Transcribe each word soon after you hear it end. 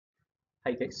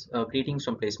Hi guys, greetings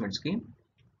from Placement Scheme.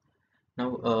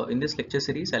 Now in this lecture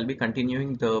series I'll be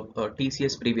continuing the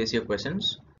TCS previous year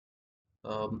questions.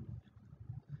 Um,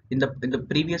 in the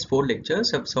previous 4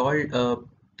 lectures I've solved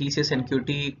TCS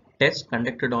NQT test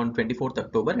conducted on 24th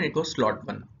October and it was slot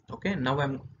 1. Okay, now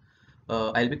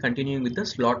I'll be continuing with the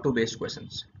slot 2 based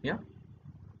questions. Yeah.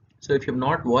 So if you have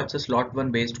not watched the slot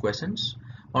 1 based questions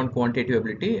on quantitative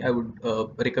ability, I would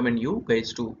recommend you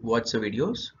guys to watch the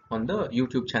videos on the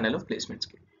YouTube channel of Placement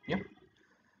Scheme. Yeah.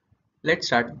 Let's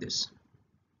start with this.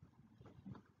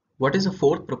 What is the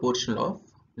fourth proportional of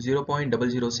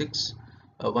 0.006,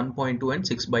 1.2 and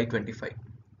 6 by 25?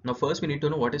 Now first we need to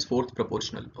know what is fourth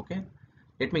proportional. Okay,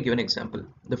 let me give an example.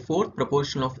 The fourth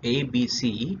proportional of A, B,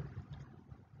 C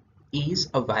is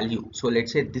a value. So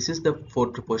let's say this is the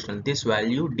fourth proportional. This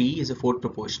value D is a fourth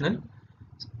proportional.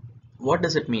 What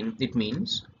does it mean? It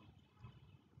means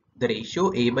the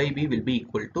ratio A by B will be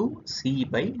equal to C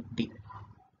by D.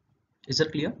 Is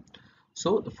that clear?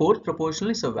 So the fourth proportional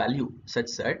is a value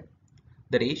such that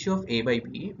the ratio of A by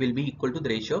B will be equal to the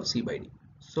ratio of C by D.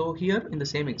 So here in the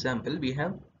same example we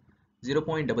have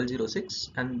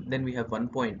 0.006 and then we have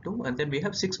 1.2 and then we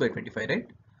have 6 by 25, right?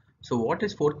 So what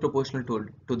is fourth proportional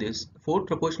to this? Fourth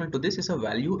proportional to this is a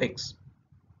value x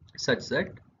such that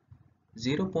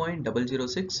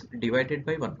 0.006 divided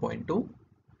by 1.2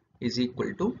 is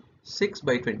equal to 6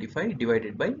 by 25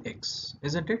 divided by x,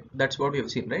 isn't it? That's what we have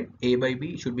seen, right? A by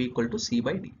B should be equal to C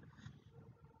by D.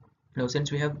 Now since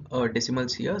we have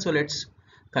decimals here, so let's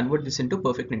convert this into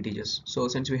perfect integers. So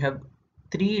since we have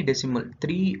three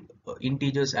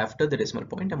integers after the decimal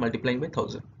point, I'm multiplying by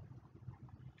 1000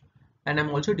 and I'm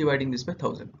also dividing this by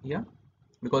 1000. Yeah,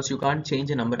 because you can't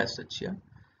change a number as such. Yeah,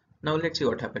 now let's see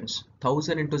what happens.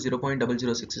 1000 into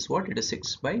 0.006 is what? It is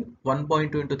 6 by 1.2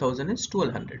 into 1000 is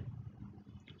 1200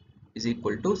 is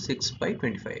equal to 6 by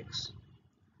 25x.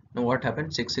 Now what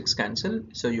happens? 6 cancel,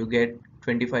 so you get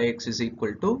 25x is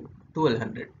equal to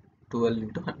 1200. 12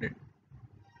 into 100.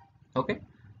 Okay,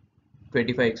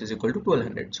 25x is equal to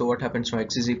 1200. So what happens now?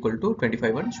 X is equal to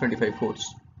 25 ones, 25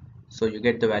 fours. So you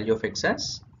get the value of x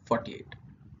as 48.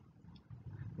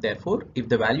 Therefore, if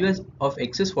the value of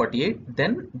x is 48,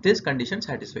 then this condition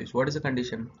satisfies. What is the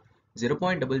condition?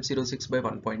 0.006 by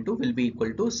 1.2 will be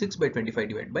equal to 6 by 25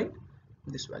 divided by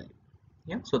this value.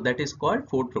 Yeah, so that is called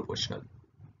fourth proportional.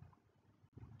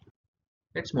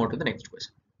 Let's move to the next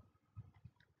question.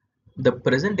 The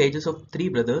present ages of three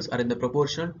brothers are in the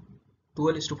proportion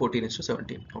 12 is to 14 is to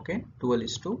 17. Okay, 12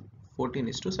 is to 14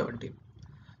 is to 17.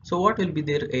 So what will be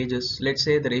their ages? Let's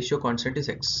say the ratio constant is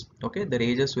x. Okay, their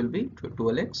ages will be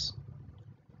 12x,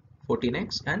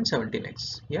 14x and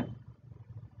 17x. Yeah.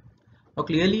 Now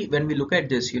clearly when we look at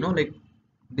this, like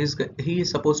this guy, he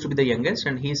is supposed to be the youngest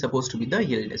and he is supposed to be the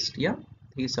eldest. Yeah,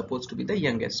 he is supposed to be the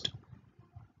youngest.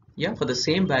 Yeah, for the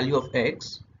same value of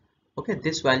x, okay,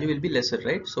 this value will be lesser,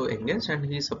 right? So youngest, and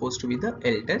he is supposed to be the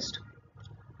eldest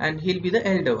and he'll be the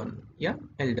elder one. Yeah,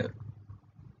 elder.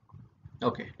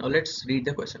 Okay, now let's read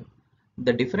the question.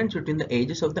 The difference between the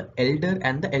ages of the elder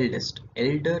and the eldest.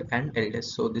 Elder and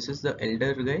eldest. So this is the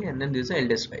elder guy and then this is the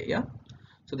eldest guy. Yeah.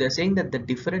 So they are saying that the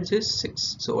difference is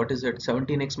 6. So what is it?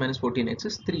 17x minus 14x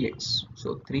is 3x.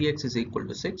 So 3x is equal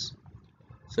to 6.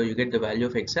 So you get the value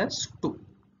of x as 2.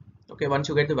 Okay, once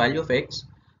you get the value of x,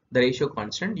 the ratio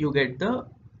constant, you get the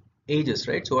ages,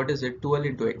 right? So what is it? 12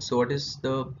 into x. So what is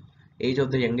the age of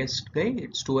the youngest guy?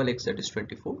 It's 12x, that is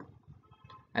 24.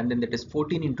 And then that is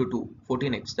 14 into 2,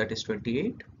 14x, that is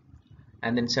 28.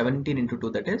 And then 17 into 2,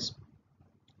 that is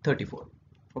 34.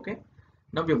 Okay,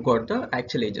 now we've got the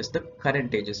actual ages, the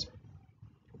current ages.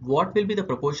 What will be the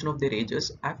proportion of their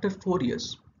ages after 4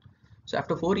 years? So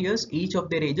after 4 years, each of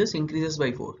their ages increases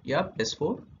by 4. Yeah, plus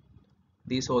 4,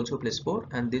 this also plus 4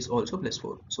 and this also plus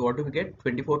 4. So what do we get?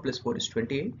 24 plus 4 is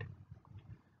 28,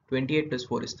 28 plus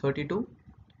 4 is 32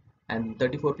 and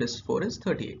 34 plus 4 is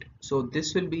 38. So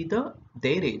this will be their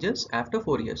ages after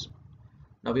 4 years.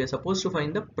 Now we are supposed to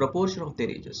find the proportion of their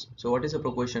ages. So what is the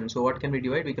proportion? So what can we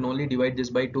divide? We can only divide this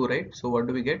by 2, right? So what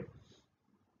do we get?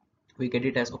 We get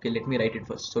it as, okay, let me write it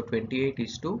first. So 28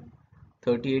 is to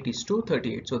 38 is to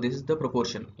 38. So this is the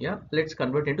proportion. Yeah, let's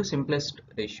convert into simplest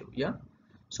ratio. Yeah,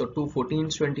 so 2 14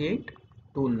 is 28,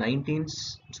 2 19,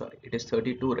 sorry, it is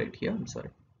 32 right here. I'm sorry,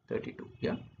 32.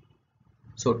 Yeah,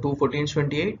 so 2 14 is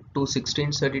 28, 2 16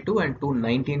 is 32 and 2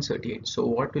 19 is 38. So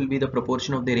what will be the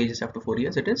proportion of their ages after 4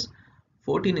 years? It is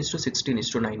 14 is to 16 is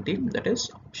to 19. That is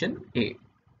option A.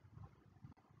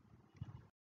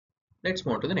 Let's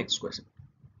move on to the next question.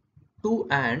 Two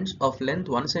ants of length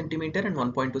 1 centimeter and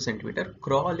 1.2 centimeter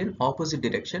crawl in opposite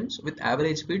directions with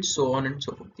average speed, so on and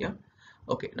so forth. Yeah.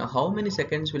 Okay. Now how many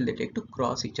seconds will they take to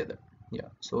cross each other? Yeah,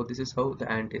 so this is how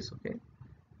the ant is. Okay,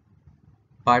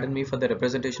 pardon me for the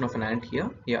representation of an ant here.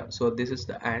 Yeah, so this is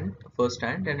the ant, first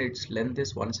ant, and its length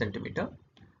is 1 centimeter,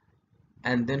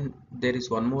 and then there is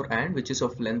one more ant which is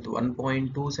of length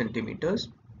 1.2 centimeters,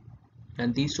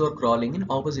 and these two are crawling in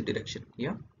opposite direction.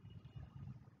 Yeah,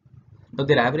 now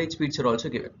their average speeds are also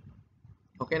given.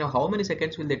 Okay, now how many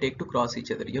seconds will they take to cross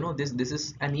each other? You know, this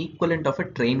is an equivalent of a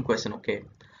train question. Okay,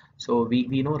 so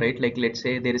we know, right? Like, let's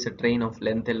say there is a train of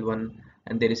length L1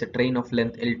 and there is a train of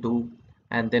length L2,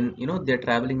 and then they're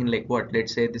traveling in, like, what,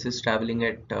 let's say this is traveling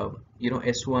at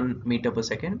S1 meter per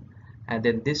second, and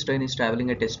then this train is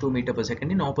traveling at S2 meter per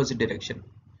second in opposite direction,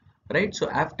 right? So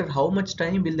after how much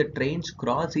time will the trains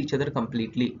cross each other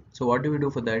completely? So what do we do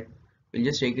for that? We'll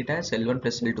just take it as L1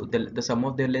 plus L2, the sum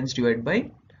of their lengths divided by,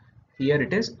 here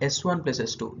it is S1 plus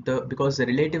S2, because the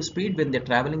relative speed when they're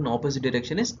traveling in opposite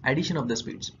direction is addition of the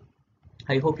speeds.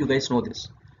 I hope you guys know this.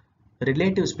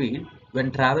 Relative speed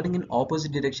when traveling in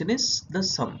opposite direction is the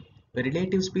sum. The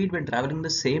relative speed when traveling in the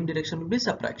same direction will be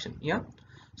subtraction. Yeah.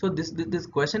 So this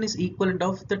question is equivalent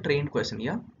of the train question.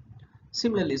 Yeah.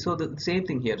 Similarly, so the same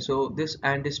thing here. So this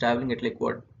ant is traveling at, like,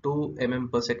 what, 2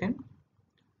 mm per second,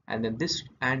 and then this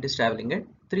ant is traveling at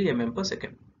 3 mm per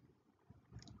second.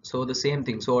 So the same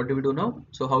thing. So what do we do now?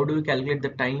 So how do we calculate the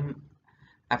time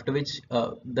after which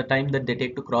the time that they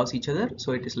take to cross each other?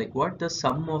 So it is like, what, the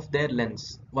sum of their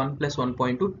lengths, 1 plus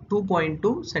 1.2,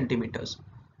 2.2 centimeters.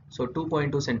 So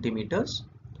 2.2 centimeters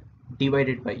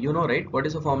divided by, right, what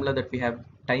is the formula that we have?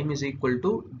 Time is equal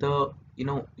to the,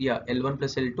 yeah, L1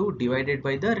 plus L2 divided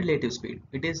by the relative speed.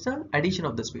 It is the addition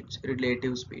of the speeds,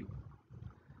 relative speed.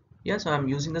 Yeah, so I'm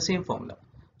using the same formula.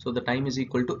 So the time is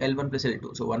equal to L1 plus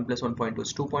L2. So 1 plus 1.2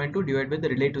 is 2.2 divided by the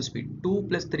relative speed. 2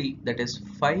 plus 3, that is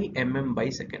 5 mm by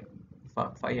second.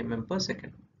 5 mm per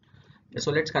second. So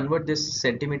let's convert this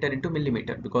centimeter into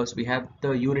millimeter, because we have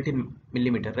the unit in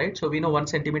millimeter, right? So we know 1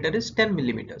 centimeter is 10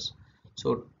 millimeters.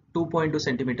 So 2.2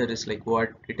 centimeter is, like, what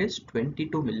it is,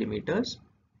 22 millimeters.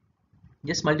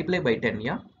 Just multiply by 10,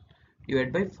 yeah,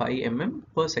 divided by 5 mm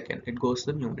per second. It goes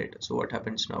to the numerator. So what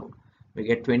happens now? We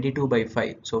get 22 by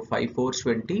 5. So 5 4s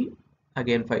 20,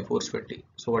 again 5 4s 20.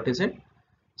 So what is it?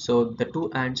 So the two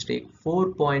ants take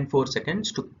 4.4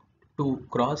 seconds to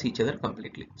cross each other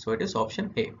completely. So it is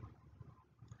option A.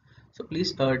 So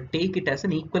please take it as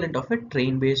an equivalent of a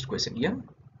train based question. Yeah,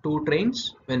 two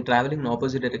trains when traveling in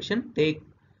opposite direction take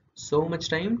so much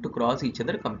time to cross each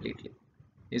other completely.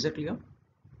 Is it clear?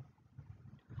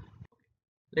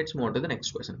 Let's move on to the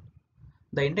next question.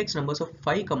 The index numbers of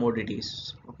 5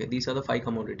 commodities. Okay, these are the 5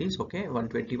 commodities. Okay,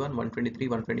 121, 123,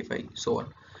 125, so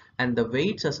on, and the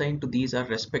weights assigned to these are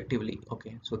respectively.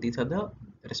 Okay, so these are the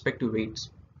respective weights.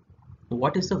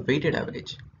 What is the weighted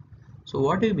average? So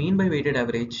what do you mean by weighted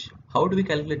average? How do we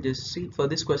calculate this? See, for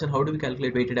this question, how do we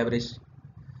calculate weighted average?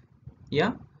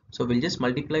 Yeah, so we'll just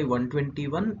multiply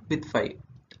 121 with 5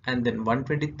 and then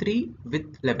 123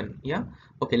 with 11. Yeah,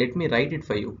 okay, let me write it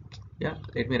for you. Yeah,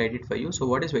 let me write it for you. So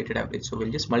what is weighted average? So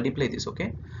we'll just multiply this.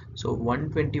 Okay, so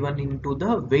 121 into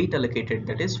the weight allocated,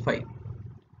 that is 5,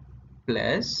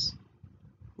 plus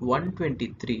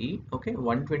 123. Okay,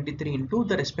 123 into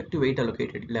the respective weight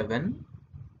allocated, 11,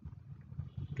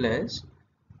 plus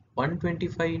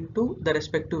 125 into the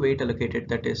respective weight allocated,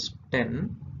 that is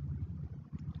 10,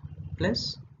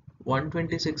 plus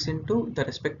 126 into the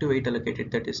respective weight allocated,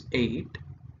 that is 8,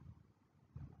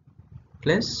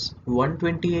 plus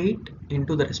 128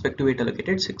 into the respective weight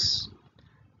allocated, 6,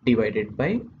 divided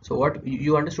by, so what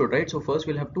you understood, right? So first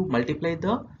we'll have to multiply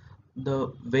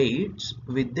the weights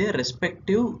with their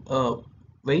respective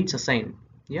weights assigned.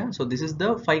 Yeah, so this is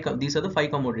the these are the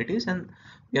 5 commodities, and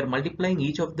we are multiplying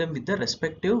each of them with the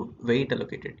respective weight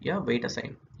allocated, yeah, weight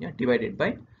assigned, yeah, divided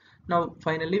by. Now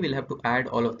finally we'll have to add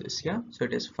all of this. Yeah, so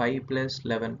it is 5 plus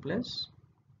 11 plus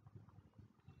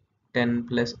 10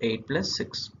 plus 8 plus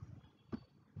 6.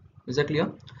 Is that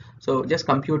clear? So just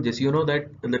compute this. You know that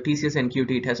the TCS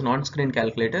NQT, it has an on-screen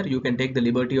calculator. You can take the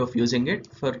liberty of using it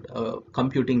for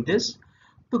computing this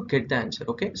to get the answer.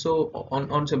 Okay, so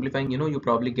on simplifying, you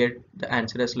probably get the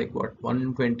answer as, like, what,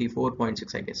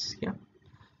 124.6, I guess. Yeah,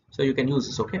 so you can use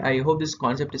this. Okay, I hope this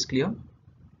concept is clear.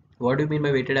 What do you mean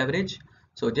by weighted average?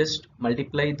 So just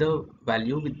multiply the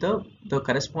value with the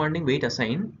corresponding weight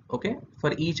assigned, okay,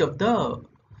 for each of the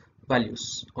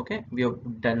values. Okay, we have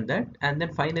done that, and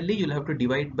then finally you'll have to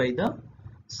divide by the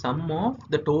sum of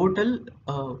the total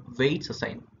weights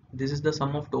assigned. This is the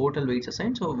sum of total weights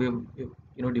assigned, so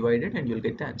we've divided, and you'll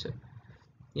get the answer.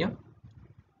 Yeah,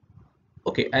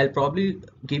 okay, I'll probably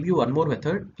give you one more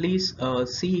method. Please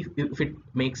see if it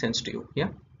makes sense to you. Yeah,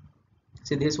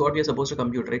 see, this is what we are supposed to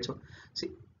compute, right? So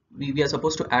see, we are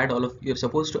supposed to add all of, you're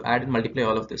supposed to add and multiply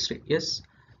all of this, right? Yes.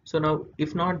 So now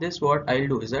if not this, what I'll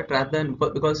do is that rather than,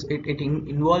 because it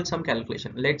involves some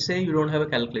calculation. Let's say you don't have a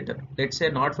calculator, let's say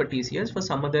not for TCS, for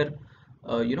some other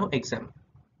exam.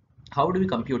 How do we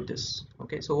compute this?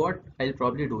 Okay, so what I'll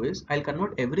probably do is I'll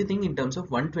convert everything in terms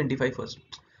of 125 first,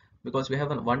 because we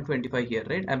have a 125 here,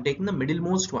 right? I'm taking the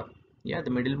middlemost one. Yeah, the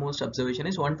middlemost observation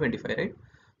is 125, right?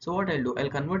 So what I'll do, I'll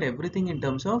convert everything in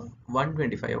terms of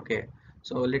 125. Okay,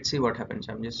 so let's see what happens.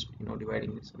 I'm just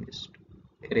dividing this, I'm just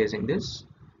erasing this.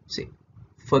 See,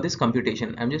 for this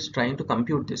computation I'm just trying to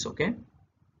compute this. Okay,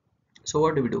 so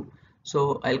what do we do?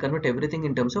 So I'll convert everything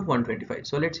in terms of 125.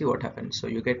 So let's see what happens. So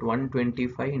you get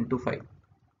 125 into 5.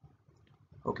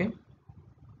 Okay,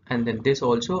 and then this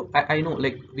also, I know,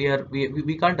 like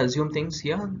we can't assume things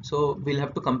here, so we'll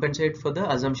have to compensate for the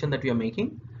assumption that we are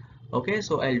making. Okay,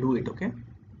 so I'll do it. Okay,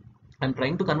 I'm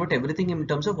trying to convert everything in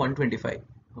terms of 125.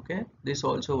 Okay, this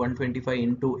also 125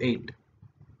 into 8,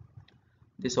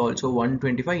 this also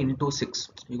 125 into 6.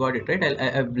 You got it, right?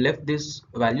 I've left these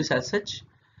values as such.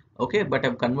 Okay, but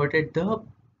I've converted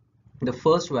the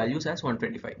first values as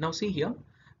 125. Now see here,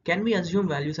 can we assume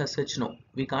values as such? No,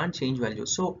 we can't change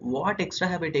values. So what extra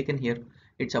have I taken here?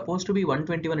 It's supposed to be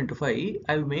 121 into 5.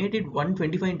 I've made it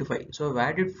 125 into 5. So I've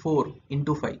added 4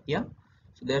 into 5. Yeah.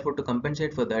 So therefore, to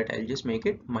compensate for that, I'll just make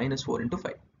it minus 4 into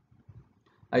 5.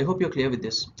 I hope you're clear with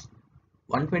this.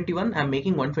 121, I'm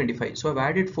making 125. So I've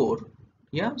added 4.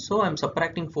 Yeah. So I'm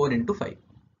subtracting 4 into 5.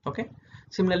 Okay.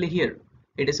 Similarly here,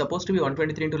 it is supposed to be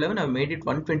 123 into 11. I've made it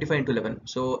 125 into 11.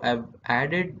 So I've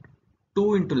added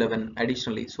 2 into 11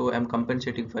 additionally. So I'm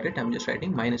compensating for it. I'm just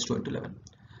writing minus 2 into 11.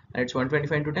 And it's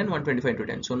 125 into 10, 125 into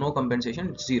 10. So no compensation,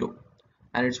 it's 0.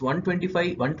 And it's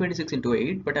 125, 126 into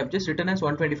 8, but I've just written as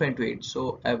 125 into 8.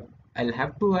 So I'll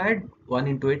have to add 1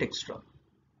 into 8 extra.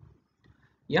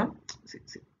 Yeah,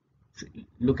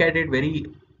 look at it very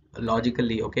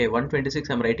logically. Okay, 126,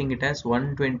 I'm writing it as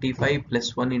 125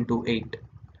 plus 1 into 8.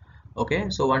 Okay,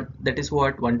 so that is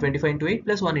what, 125 into 8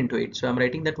 plus 1 into 8. So I'm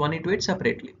writing that 1 into 8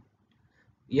 separately.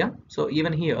 Yeah, so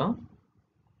even here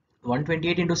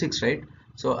 128 into 6, right?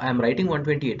 So I'm writing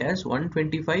 128 as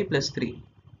 125 plus 3,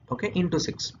 okay, into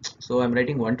 6. So I'm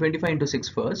writing 125 into 6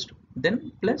 first,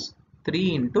 then plus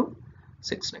 3 into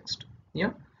 6 next.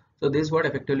 Yeah, so this is what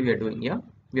effectively we are doing. Yeah,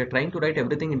 we are trying to write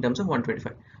everything in terms of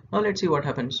 125. Now let's see what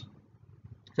happens.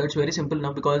 So it's very simple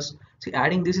now, because see,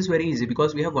 adding this is very easy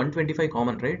because we have 125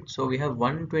 common, right? So we have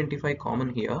 125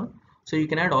 common here. So you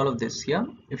can add all of this here.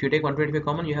 If you take 125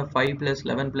 common, you have 5 plus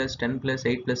 11 plus 10 plus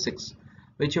 8 plus 6,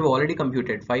 which you've already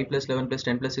computed. 5 plus 11 plus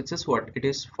 10 plus 6 is what? It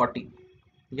is 40.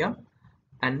 Yeah.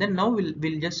 And then now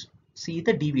we'll just see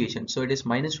the deviation. So it is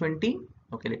minus 20.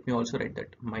 Okay, let me also write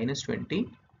that. Minus 20,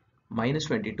 minus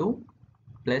 22,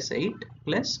 plus 8,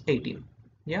 plus 18.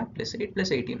 Yeah, plus 8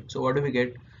 plus 18. So what do we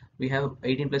get? We have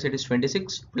 18 plus 8 is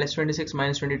 26, plus 26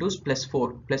 minus 22 is plus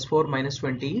 4, plus 4 minus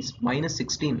 20 is minus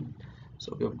 16.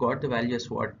 So we've got the value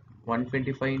as what?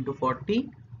 125 into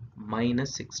 40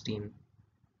 minus 16.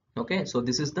 Okay, so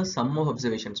this is the sum of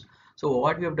observations. So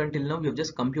what we have done till now, we have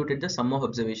just computed the sum of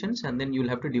observations, and then you'll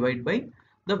have to divide by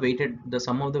the weighted, the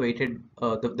sum of the weighted,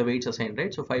 the weights assigned,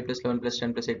 right? So 5 plus 11 plus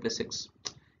 10 plus 8 plus 6.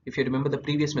 If you remember the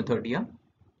previous method, yeah.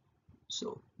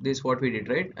 So this is what we did,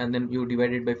 right? And then you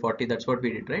divided by 40, that's what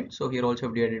we did, right? So here also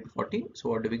have divided by 40. So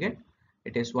what do we get?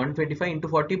 It is 125 into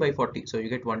 40 by 40. So you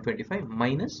get 125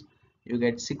 minus, you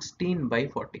get 16 by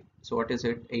 40. So what is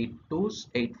it? 8 2s,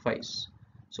 8 5s.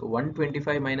 So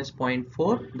 125 minus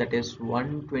 0.4, that is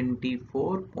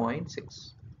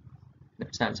 124.6.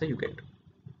 That's the answer you get.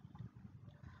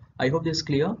 I hope this is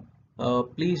clear.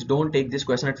 Please don't take this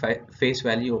question at face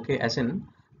value, okay? As in,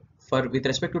 with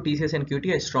respect to TCS and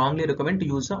NQT, I strongly recommend to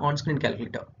use the on-screen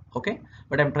calculator. Okay,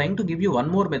 but I'm trying to give you one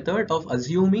more method of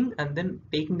assuming and then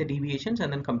taking the deviations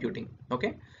and then computing.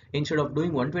 Okay, instead of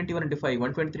doing 121 into 5,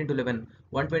 123 into 11,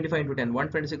 125 into 10,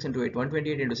 126 into 8,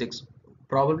 128 into 6.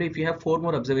 Probably if you have 4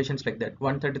 more observations like that,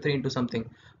 133 into something,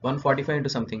 145 into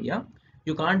something, yeah,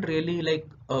 you can't really like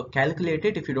calculate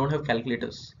it if you don't have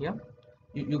calculators. Yeah,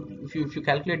 if you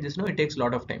calculate this now, it takes a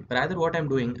lot of time. Rather, what I'm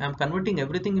doing, I'm converting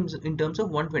everything in terms of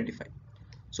 125.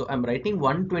 So I'm writing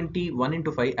 121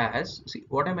 into 5 as, see,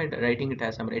 what am I writing it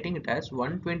as? I'm writing it as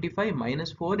 125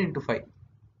 minus 4 into 5,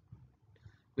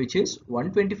 which is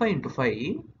 125 into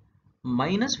 5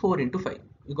 minus 4 into 5.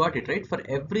 You got it, right? For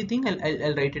everything,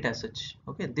 I'll write it as such.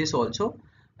 Okay, this also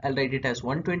I'll write it as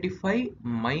 125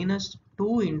 minus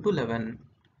 2 into 11.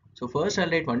 So first I'll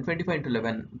write 125 into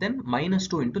 11, then minus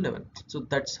 2 into 11. So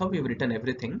that's how we've written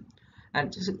everything.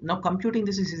 And now computing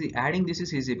this is easy, adding this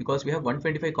is easy because we have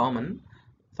 125 common.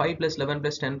 5 plus 11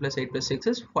 plus 10 plus 8 plus 6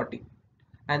 is 40.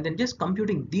 and then just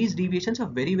computing these deviations are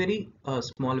very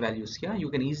small values. Yeah, you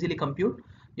can easily compute.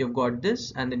 You've got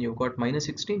this, and then you've got minus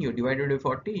 16, you divided by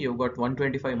 40, you've got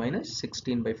 125 minus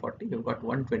 16 by 40, you've got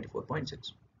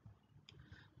 124.6.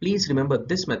 Please remember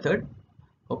this method.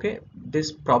 Okay,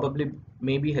 this probably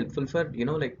may be helpful for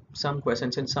like some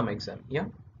questions in some exam. Yeah,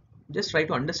 just try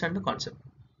to understand the concept.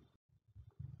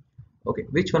 Okay,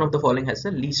 which one of the following has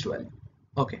the least value?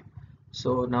 Okay,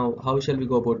 so now how shall we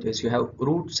go about this? You have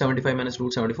root 75 minus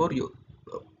root 74.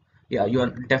 Yeah, you are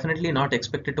definitely not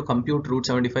expected to compute root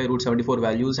 75, root 74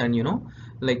 values, and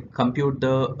like compute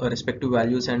the respective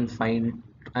values and find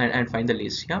the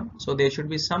least. Yeah, so there should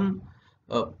be some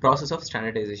process of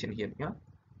standardization here. Yeah,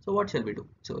 so what shall we do?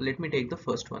 So let me take the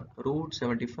first one, root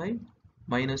 75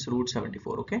 minus root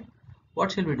 74. Okay,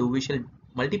 what shall we do? We shall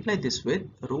multiply this with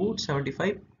root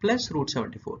 75 plus root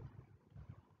 74.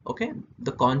 Okay,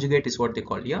 the conjugate is what they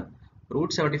call. Yeah,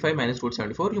 root 75 minus root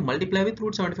 74, you multiply with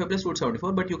root 75 plus root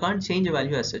 74, but you can't change a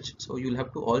value as such, so you'll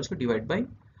have to also divide by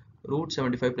root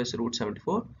 75 plus root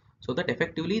 74, so that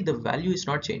effectively the value is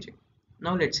not changing.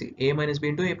 Now let's see, a minus b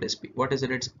into a plus b. What is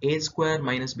it? It's a square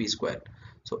minus b square.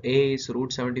 So a is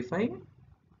root 75,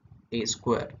 a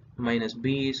square, minus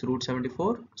b is root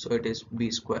 74, so it is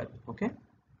b square. Okay,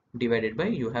 divided by,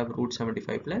 you have root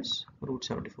 75 plus root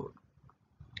 74.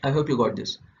 I hope you got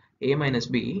this. A minus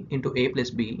b into a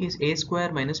plus b is a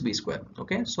square minus b square.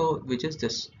 Okay, so which is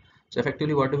this? So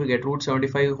effectively, what do we get? Root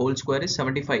 75 whole square is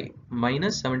 75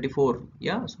 minus 74.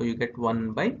 Yeah, so you get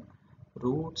 1 by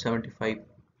root 75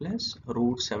 plus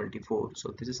root 74.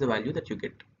 So this is the value that you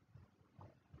get.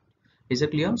 Is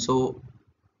it clear? So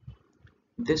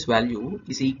this value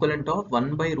is equivalent of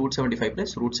 1 by root 75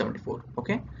 plus root 74.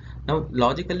 Okay, now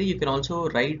logically you can also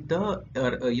write the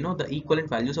the equivalent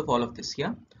values of all of this.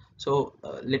 Yeah, so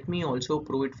let me also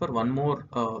prove it for one more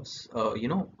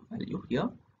value here.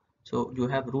 So you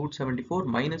have root 74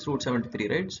 minus root 73,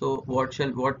 right? So what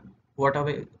are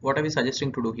we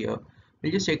suggesting to do here?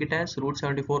 We'll just take it as root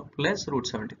 74 plus root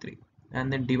 73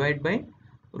 and then divide by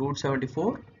root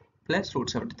 74 plus root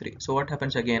 73. So what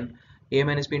happens again? A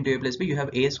minus b into a plus b, you have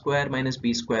a square minus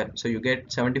b square, so you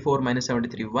get 74 minus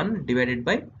 73, 1 divided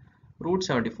by root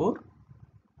 74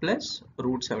 plus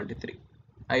root 73.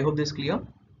 I hope this is clear.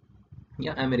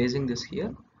 Yeah, I'm erasing this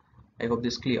here. I hope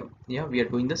this is clear. Yeah, we are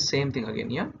doing the same thing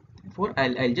again. Yeah, therefore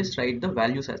I'll just write the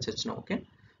values as such now. Okay,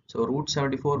 so root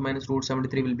 74 minus root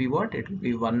 73 will be what? It will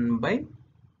be 1 by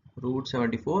root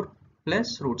 74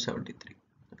 plus root 73.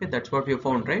 Okay, that's what we have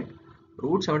found, right?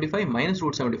 Root 75 minus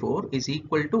root 74 is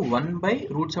equal to 1 by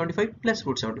root 75 plus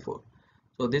root 74.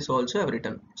 So this also I have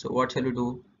written. So what shall we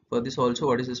do? For this also,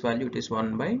 what is this value? It is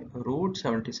 1 by root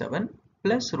 77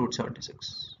 plus root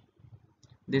 76.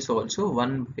 This also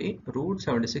 1 by root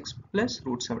 76 plus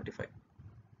root 75.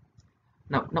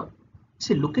 Now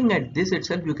see, looking at this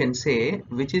itself, you can say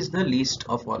which is the least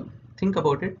of all. Think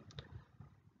about it.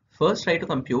 First try to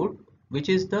compute which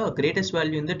is the greatest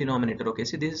value in the denominator. Okay,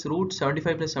 see, this is root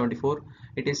 75 plus 74,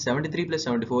 it is 73 plus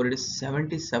 74, it is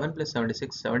 77 plus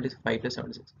 76, 75 plus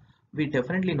 76. We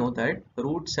definitely know that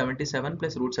root 77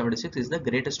 plus root 76 is the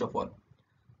greatest of all.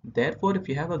 Therefore, if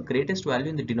you have a greatest value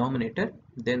in the denominator,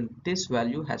 then this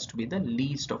value has to be the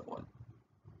least of all.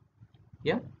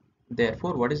 Yeah,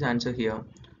 therefore what is the answer here?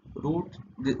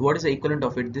 What is the equivalent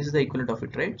of it? This is the equivalent of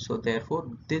it, right? So therefore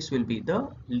this will be the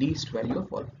least value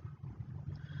of all.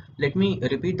 Let me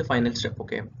repeat the final step.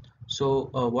 Okay, so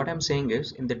what I'm saying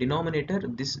is, in the denominator,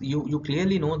 this you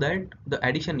clearly know that the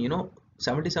addition,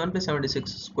 77 plus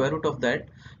 76, square root of that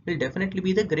will definitely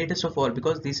be the greatest of all,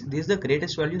 because this is the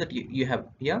greatest value that you have.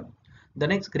 Yeah, the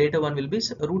next greater one will be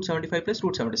root 75 plus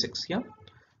root 76. Yeah,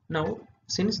 now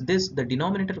since the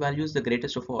denominator value is the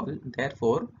greatest of all,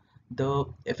 therefore the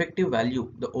effective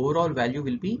value, the overall value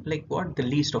will be like what? The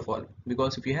least of all,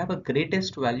 because if you have a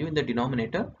greatest value in the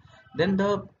denominator, then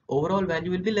the overall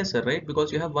value will be lesser, right?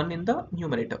 Because you have one in the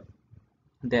numerator.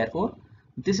 Therefore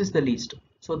this is the least.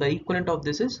 So the equivalent of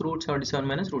this is root 77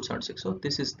 minus root 76. So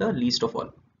this is the least of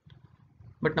all.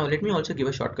 But now let me also give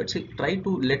a shortcut. See, try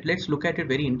to let's look at it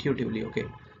very intuitively. Okay,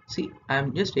 see, I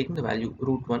am just taking the value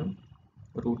root 1,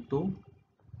 root 2,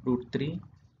 root 3,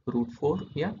 root 4.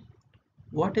 Yeah,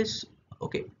 what is,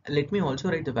 okay, let me also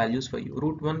write the values for you.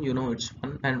 Root 1, it's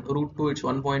 1, and root 2, it's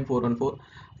 1.414.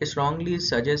 I strongly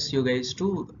suggest you guys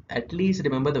to at least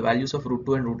remember the values of root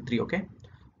 2 and root 3. Okay,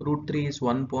 root 3 is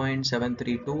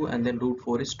 1.732 and then root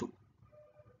 4 is 2.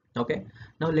 Okay,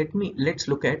 now let's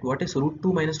look at what is root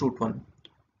 2 minus root 1.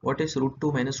 What is root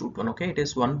 2 minus root 1? Okay, it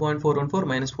is 1.414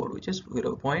 minus 4, which is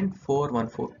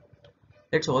 0.414.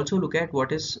 Let's also look at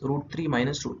what is root 3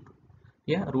 minus root 2.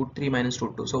 yeah, root 3 minus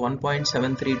root 2. So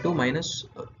 1.732 minus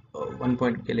 1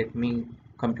 point, okay, let me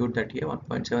compute that here.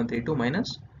 1.732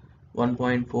 minus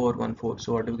 1.414.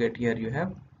 So what do we get here? You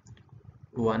have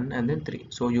 1 and then 3.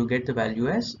 So you get the value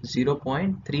as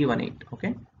 0.318.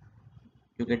 okay,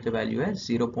 you get the value as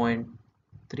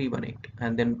 0.318,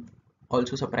 and then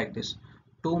also subtract this.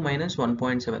 2 minus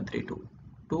 1.732,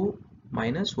 2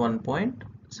 minus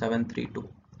 1.732.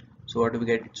 So what do we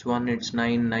get? It's 1, it's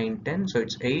 9, 9, 10. So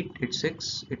it's 8, it's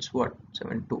 6, it's what?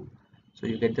 7, 2. So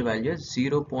you get the value as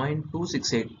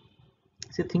 0.268.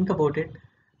 See, think about it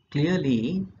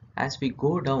clearly. As we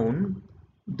go down,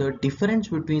 the difference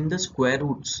between the square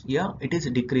roots, yeah, it is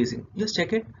decreasing. Just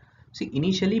check it. See,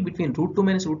 initially between root 2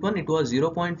 minus root 1, it was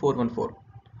 0.414.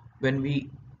 When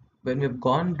we've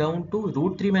gone down to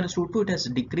root 3 minus root 2, it has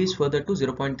decreased further to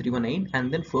 0.318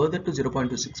 and then further to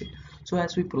 0.268. So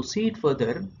as we proceed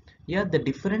further, yeah, the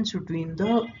difference between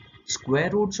the square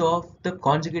roots of the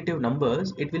consecutive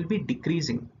numbers, it will be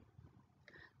decreasing.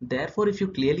 Therefore, if you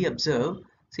clearly observe,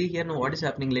 see here now what is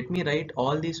happening. Let me write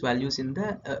all these values in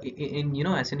the in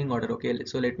ascending order. Okay,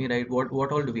 so let me write what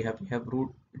all do we have. We have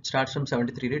root, it starts from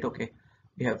 73, right? Okay,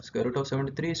 we have square root of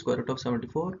 73, square root of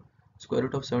 74, square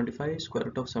root of 75, square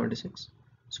root of 76,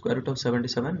 square root of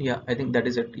 77. Yeah, I think that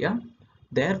is it. Yeah,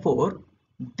 therefore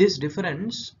this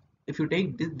difference, if you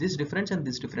take this difference and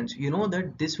this difference, you know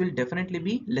that this will definitely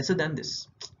be lesser than this.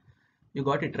 You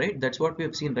got it, right? That's what we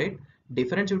have seen, right?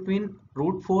 Difference between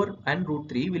root 4 and root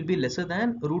 3 will be lesser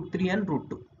than root 3 and root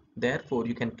 2. Therefore,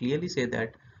 you can clearly say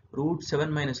that root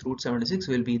 7 minus root 76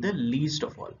 will be the least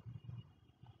of all.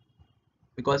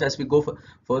 Because as we go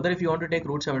further, if you want to take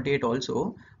root 78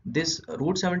 also, this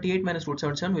root 78 minus root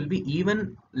 77 will be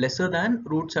even lesser than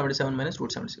root 77 minus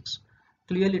root 76.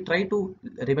 Clearly try to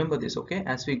remember this, okay,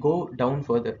 as we go down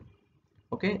further.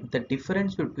 Okay, the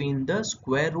difference between the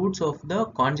square roots of the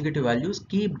consecutive values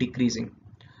keep decreasing.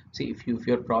 See, if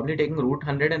you're probably taking root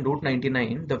 100 and root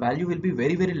 99, the value will be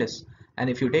very, very less. And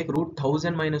if you take root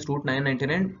 1000 minus root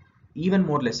 999, even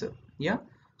more lesser. Yeah,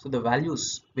 so the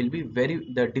values will be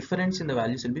the difference in the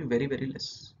values will be very, very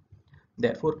less.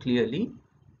 Therefore, clearly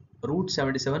root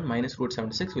 77 minus root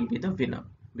 76 will be the winner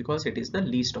because it is the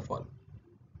least of all.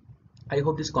 I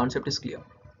hope this concept is clear.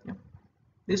 Yeah.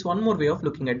 This is one more way of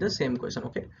looking at the same question.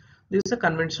 Okay, this is a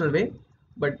conventional way,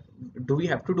 but do we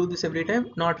have to do this every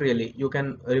time? Not really. You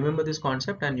can remember this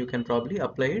concept and you can probably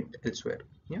apply it elsewhere.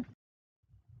 Yeah.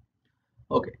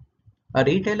 Okay, a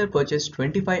retailer purchased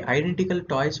 25 identical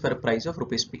toys for a price of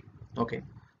rupees p. Okay,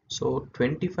 so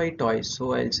 25 toys,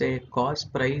 so I'll say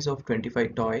cost price of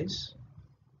 25 toys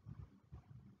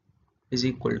is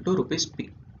equal to rupees p.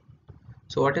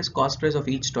 So what is cost price of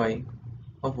each toy,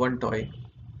 of one toy?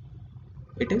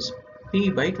 It is p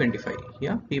by 25.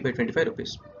 Yeah, p by 25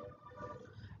 rupees.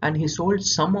 And he sold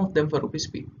some of them for rupees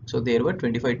p. So there were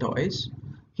 25 toys.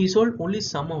 He sold only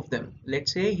some of them.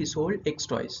 Let's say he sold X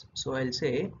toys. So I'll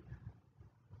say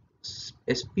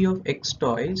SP of X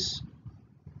toys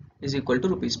is equal to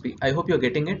rupees p. I hope you're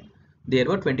getting it. There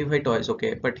were 25 toys,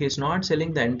 okay, but he's not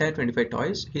selling the entire 25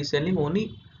 toys. He's selling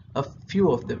only a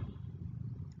few of them.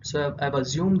 So I've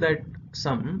assumed that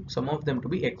some of them to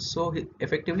be X. So he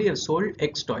effectively has sold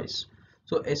X toys.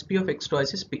 So SP of X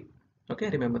toys is p. Okay,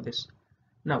 remember this.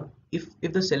 Now, if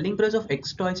the selling price of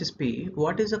X toys is P,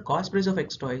 what is the cost price of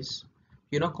X toys?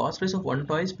 You know, cost price of one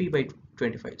toy is P by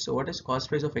 25. So what is cost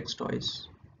price of X toys?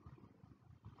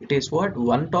 It is what?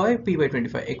 One toy P by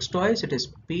 25. X toys, it is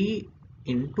P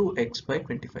into X by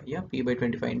 25. Yeah, P by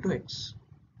 25 into X.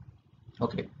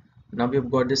 Okay. Now we have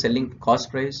got the selling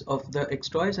cost price of the X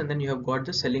toys, and then you have got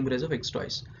the selling price of X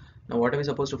toys. Now what are we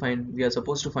supposed to find? We are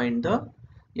supposed to find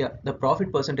the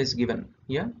profit percentage given.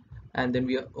 Yeah. And then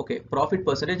we are, okay, profit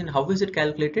percentage, and how is it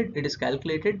calculated? It is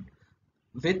calculated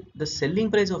with the selling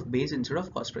price of base instead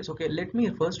of cost price. Okay, let me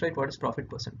first write what is profit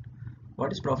percent.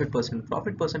 What is profit percent?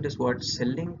 Profit percent is what?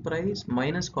 Selling price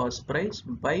minus cost price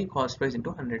by cost price into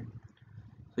 100.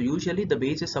 So usually the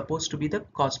base is supposed to be the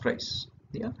cost price.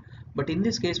 Yeah, but in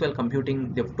this case, while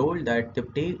computing, they've told that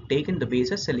they've taken the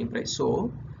base as selling price.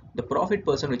 So the profit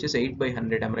percent, which is 8 by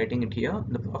 100, I'm writing it here.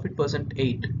 The profit percent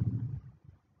 8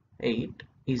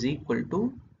 is equal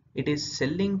to, it is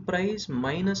selling price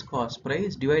minus cost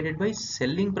price divided by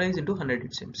selling price into 100,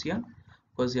 it seems. Yeah,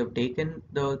 because you have taken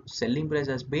the selling price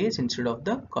as base instead of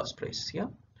the cost price. Yeah,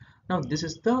 now this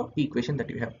is the equation that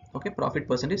you have. Okay, profit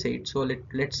percent is 8. So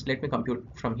let me compute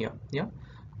from here. Yeah,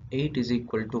 8 is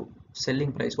equal to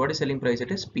selling price. What is selling price?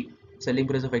 It is P. Selling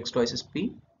price of X toys is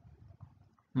P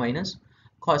minus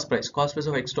cost price. Cost price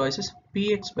of X toys is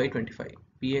PX by 25.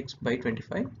 PX by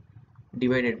 25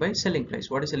 divided by selling price.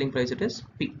 What is selling price? It is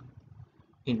P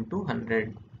into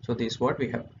 100. So this is what we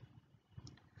have.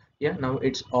 Yeah, now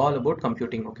it's all about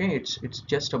computing. Okay, it's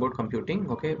just about computing.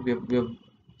 Okay, we've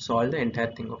solved the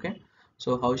entire thing. Okay,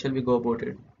 so how shall we go about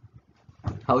it?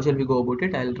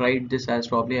 I'll write this as,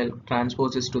 probably I'll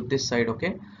transpose this to this side.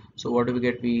 Okay, so what do we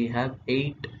get? We have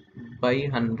 8 by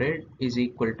 100 is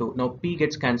equal to, now p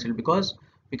gets cancelled because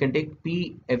we can take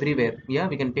p everywhere. Yeah,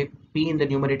 we can take p in the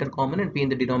numerator common and p in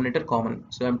the denominator common,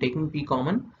 so I'm taking p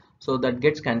common, so that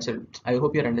gets cancelled. I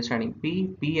hope you're understanding.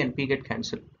 P and p get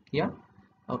cancelled. Yeah,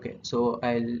 okay, so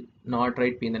I'll not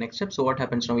write p in the next step. So what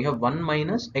happens now? We have 1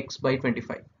 minus x by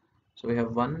 25. So we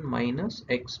have 1 minus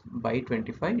x by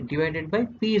 25 divided by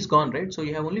p is gone, right? So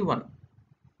you have only 1.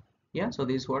 Yeah, so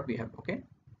this is what we have. Okay,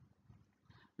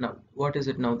 now what is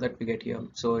it now that we get here?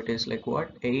 So it is like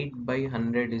what? 8 by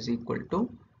 100 is equal to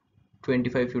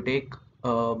 25. If you take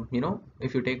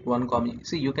if you take one common,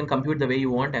 see, you can compute the way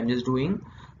you want. I'm just doing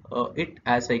it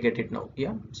as I get it now.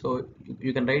 Yeah, so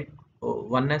you can write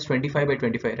 1 as 25 by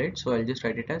 25, right? So I'll just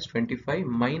write it as 25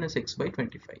 minus x by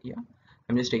 25. Yeah,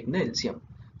 I'm just taking the LCM.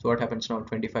 So what happens now?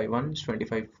 25 ones,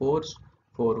 25 fours,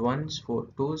 4 ones, 4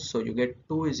 twos. So you get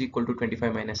 2 is equal to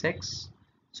 25 minus x.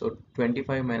 So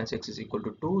 25 minus x is equal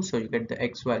to 2. So you get the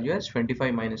x value as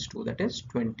 25 minus 2, that is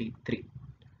 23.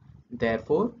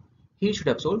 Therefore, he should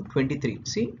have sold 23.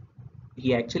 See,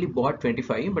 he actually bought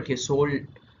 25, but he sold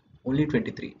only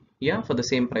 23. Yeah, for the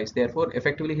same price. Therefore,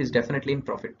 effectively, he's definitely in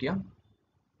profit. Yeah,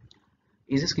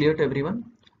 is this clear to everyone?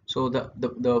 So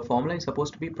the formula is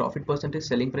supposed to be profit percentage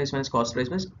selling price minus cost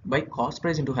price by cost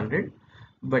price into 100,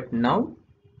 but now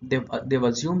they've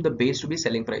assumed the base to be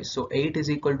selling price. So 8 is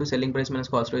equal to selling price minus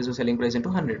cost price, or selling price into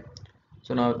 100.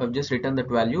 So now I've just written that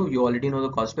value. You already know the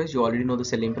cost price, you already know the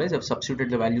selling price. I've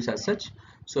substituted the values as such.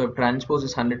 So I've transposed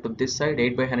this 100 to this side.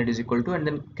 8 by 100 is equal to, and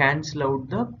then cancel out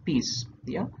the p's.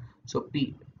 Yeah, so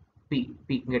p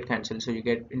get cancelled. So you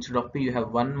get, instead of p, you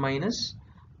have 1 minus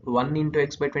 1 into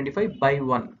x by 25 by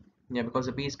 1. Yeah, because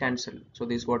the p is cancelled. So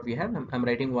this is what we have. I'm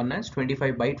writing 1 as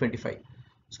 25 by 25,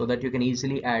 so that you can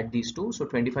easily add these two. So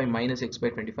 25 minus x by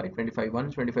 25, 25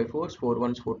 ones, 25 fours, 4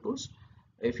 ones, 4 twos.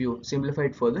 If you simplify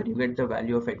it further, you get the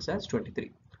value of x as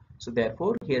 23. So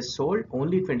therefore, he has sold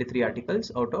only 23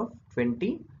 articles out of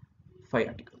 25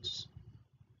 articles.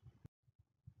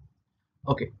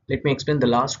 Okay, let me explain the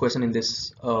last question in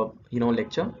this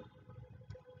lecture.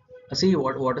 See,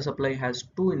 water supply has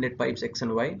two inlet pipes, x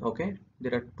and y. Okay,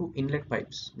 there are two inlet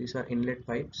pipes. These are inlet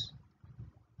pipes,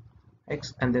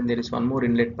 x, and then there is one more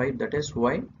inlet pipe, that is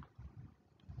y,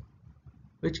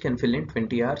 which can fill in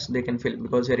 20 hours. They can fill,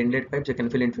 because they are inlet pipes, they can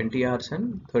fill in 20 hours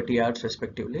and 30 hours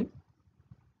respectively.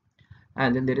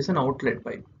 And then there is an outlet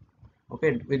pipe,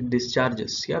 okay, with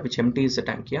discharges, yeah, which empties the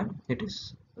tank. Yeah, it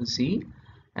is Z,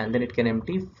 and then it can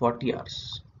empty 40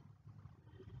 hours.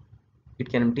 It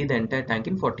can empty the entire tank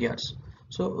in 40 hours.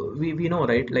 So we know,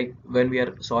 right, like when we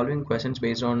are solving questions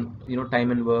based on time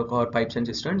and work or pipes and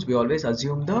cisterns, we always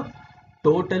assume the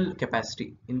total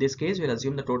capacity. In this case, we'll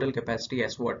assume the total capacity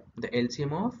as what? The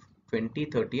LCM of 20,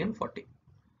 30 and 40.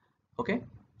 Okay,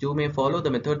 you may follow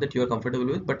the method that you are comfortable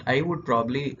with, but I would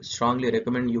probably strongly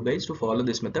recommend you guys to follow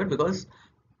this method because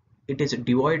it is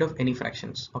devoid of any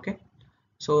fractions. Okay,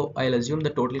 so I'll assume the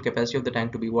total capacity of the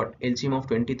tank to be what? LCM of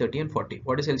 20, 30 and 40.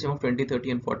 What is LCM of 20,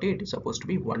 30 and 40? It is supposed to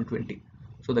be 120.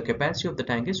 So the capacity of the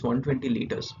tank is 120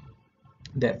 liters.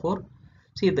 Therefore,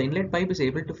 see, if the inlet pipe is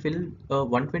able to fill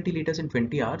 120 liters in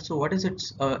 20 hours, so what is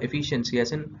its efficiency?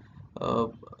 As in,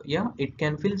 yeah, it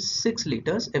can fill 6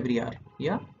 liters every hour.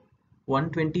 Yeah,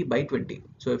 120 by 20.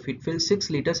 So if it fills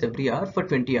 6 liters every hour for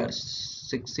 20 hours,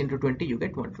 6 into 20, you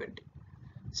get 120.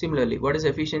 Similarly, what is the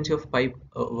efficiency of pipe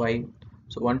Y?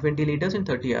 So 120 liters in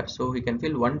 30 hours. So he can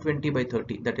fill 120 by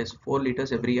 30, that is 4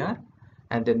 liters every hour.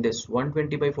 And then this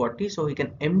 120 by 40, so he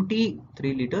can empty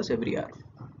 3 liters every hour.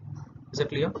 Is that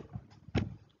clear?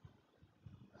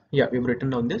 Yeah, we've written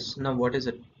down this. Now what is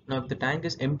it? Now if the tank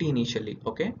is empty initially,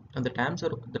 okay, and the taps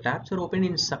are open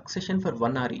in succession for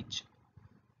 1 hour each.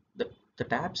 The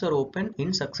taps are open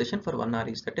in succession for 1 hour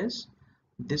each. That is,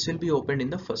 this will be opened in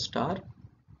the first hour,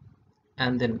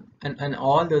 and then and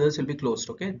all the others will be closed.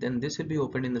 Okay, then this will be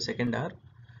opened in the second hour,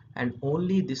 and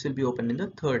only this will be opened in the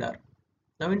third hour.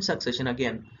 Now in succession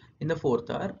again, in the fourth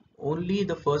hour, only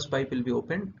the first pipe will be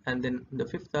opened, and then in the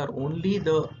fifth hour only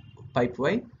the pipe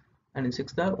Y, and in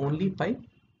sixth hour only pipe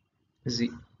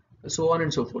Z, so on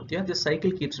and so forth. Yeah, this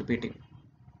cycle keeps repeating.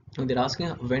 And they're asking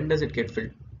when does it get filled.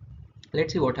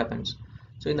 Let's see what happens.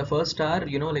 So in the first hour,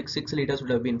 like 6 liters would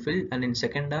have been filled, and in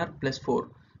second hour plus 4,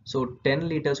 so 10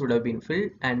 liters would have been filled,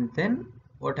 and then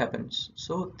what happens?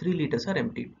 So 3 liters are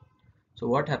emptied. So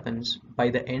what happens by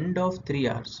the end of 3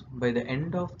 hours? By the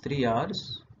end of 3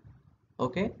 hours,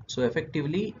 Okay, so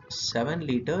effectively 7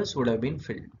 liters would have been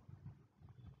filled.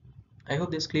 I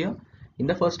hope this is clear. In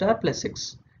the first hour plus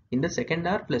 6, in the second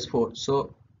hour plus 4.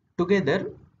 So together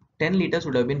 10 liters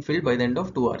would have been filled by the end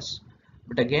of 2 hours.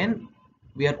 But again,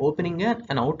 we are opening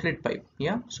an outlet pipe.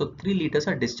 Yeah, so 3 liters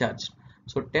are discharged.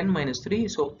 So 10 minus 3,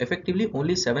 so effectively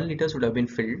only 7 liters would have been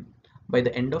filled by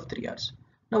the end of 3 hours.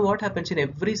 Now what happens in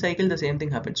every cycle? The same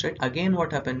thing happens, right? Again,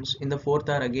 what happens in the fourth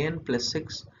hour? Again plus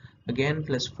 6, again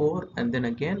plus 4, and then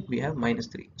again we have minus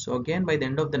 3. So again by the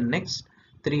end of the next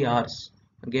 3 hours,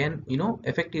 again,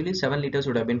 effectively 7 liters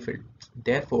would have been filled.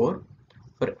 Therefore,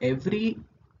 for every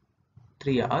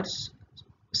 3 hours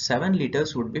 7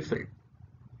 liters would be filled.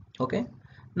 Okay,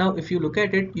 now if you look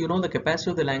at it, the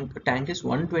capacity of the tank is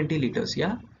 120 liters.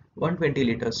 Yeah, 120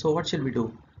 liters. So what shall we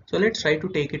do? So let's try to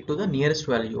take it to the nearest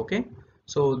value. Okay,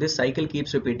 so this cycle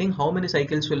keeps repeating. How many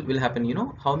cycles will happen?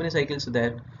 How many cycles are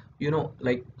there?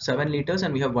 Like 7 liters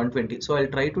and we have 120. So I'll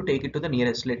try to take it to the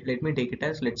nearest. Let me take it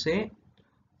as, let's say,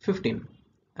 15.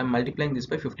 I'm multiplying this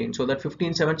by 15, so that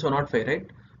 15 sevens are not 5, right?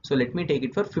 So let me take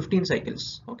it for 15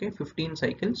 cycles. Okay, 15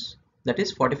 cycles, that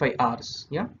is 45 hours.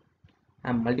 Yeah,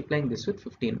 I'm multiplying this with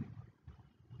 15.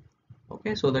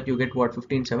 Okay, so that you get what?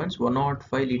 15 sevens,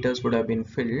 105 liters would have been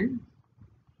filled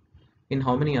in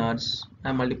how many hours?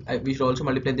 We should also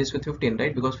multiply this with 15,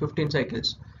 right? Because 15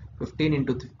 cycles, 15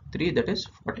 into 3, that is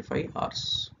 45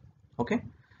 hours. Okay,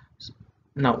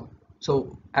 now,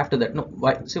 so after that, no,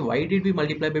 why did we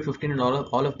multiply by 15 and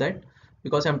all of that?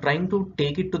 Because I'm trying to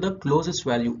take it to the closest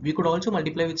value. We could also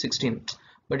multiply with 16,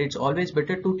 but it's always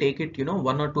better to take it,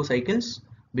 1 or 2 cycles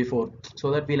before,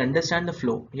 so that we'll understand the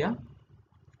flow. Yeah,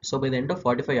 so by the end of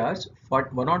 45 hours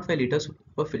 105 liters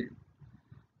were filled.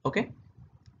 Okay,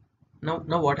 now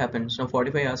what happens? Now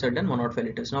 45 hours are done, 105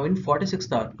 liters. Now in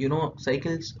 46th hour,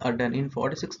 cycles are done. In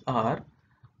 46th hour,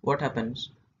 what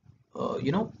happens?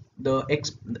 The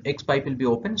X pipe will be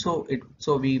open, so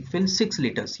we fill 6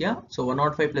 liters. Yeah, so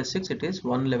 105 plus 6, it is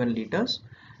 111 liters.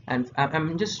 And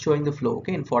I'm just showing the flow.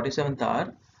 Okay, in 47th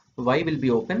hour Y will be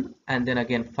open, and then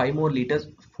again 5 more liters,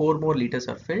 4 more liters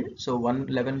are filled, so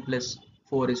 111 plus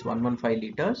 4 is 115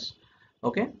 liters.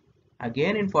 Okay,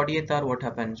 again in 48th hour what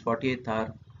happens? 48th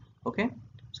hour, okay,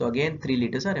 so again 3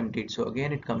 liters are emptied, so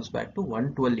again it comes back to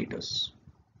 112 liters.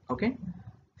 Okay,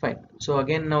 fine. So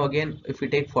again, if we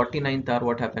take 49th hour,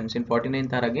 what happens? In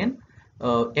 49th hour again,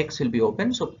 X will be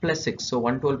open, so plus 6. So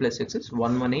 112 plus 6 is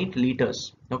 118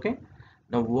 liters. Okay.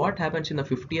 Now what happens in the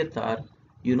 50th hour?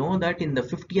 You know that in the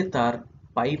 50th hour,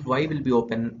 pipe Y will be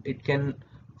open. It can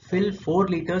fill 4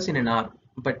 liters in an hour.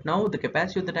 But now the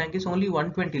capacity of the tank is only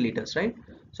 120 liters, right?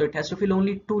 So it has to fill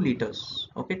only 2 liters.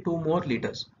 Okay, 2 more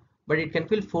liters. But it can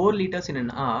fill 4 liters in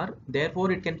an hour.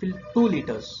 Therefore, it can fill 2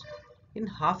 liters in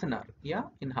half an hour. Yeah,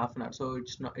 in half an hour. So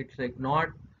it's like not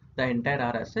the entire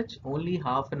hour as such, only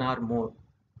half an hour more,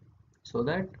 so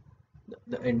that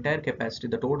the entire capacity,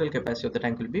 the total capacity of the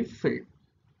tank will be filled.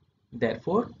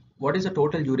 Therefore, what is the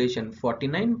total duration?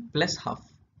 49 plus half.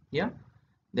 Yeah,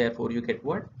 therefore you get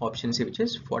what? Option C, which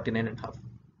is 49 and half.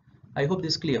 I hope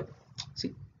this is clear.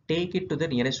 See, take it to the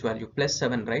nearest value, plus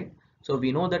 7, right? So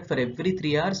we know that for every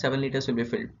 3 hours 7 liters will be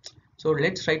filled. So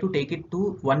let's try to take it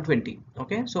to 120.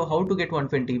 Okay, so how to get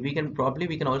 120?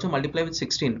 We can also multiply with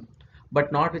 16,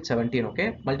 but not with 17.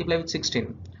 Okay, multiply with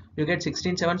 16. You get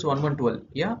 16 sevens, 112.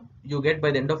 Yeah, you get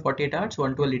by the end of 48 hours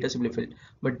 112 liters will be filled.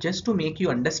 But just to make you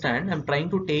understand, I'm trying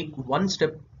to take one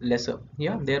step lesser.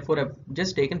 Yeah, therefore I've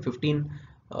just taken 15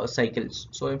 cycles.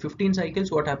 So in 15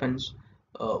 cycles, what happens?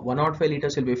 105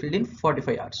 liters will be filled in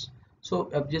 45 hours. So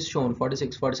I've just shown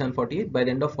 46, 47, 48. By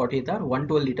the end of 48th hour,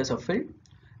 112 liters are filled.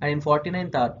 And in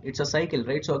 49th hour, it's a cycle,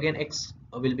 right? So again, X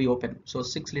will be open. So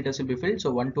 6 liters will be filled.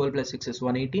 So 112 plus 6 is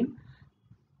 118.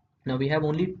 Now we have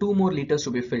only 2 more liters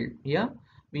to be filled. Yeah,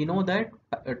 we know that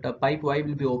pipe Y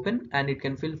will be open and it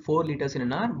can fill 4 liters in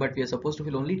an hour, but we are supposed to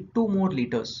fill only 2 more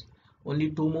liters.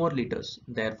 Only 2 more liters.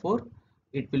 Therefore,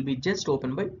 it will be just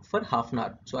open for half an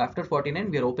hour. So after 49,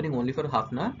 we are opening only for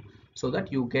half an hour, so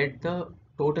that you get the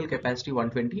total capacity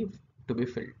 120 to be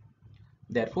filled.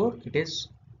 Therefore, it is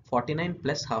 49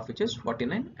 plus half, which is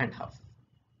 49 and half.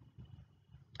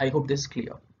 I hope this is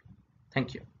clear.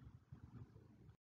 Thank you.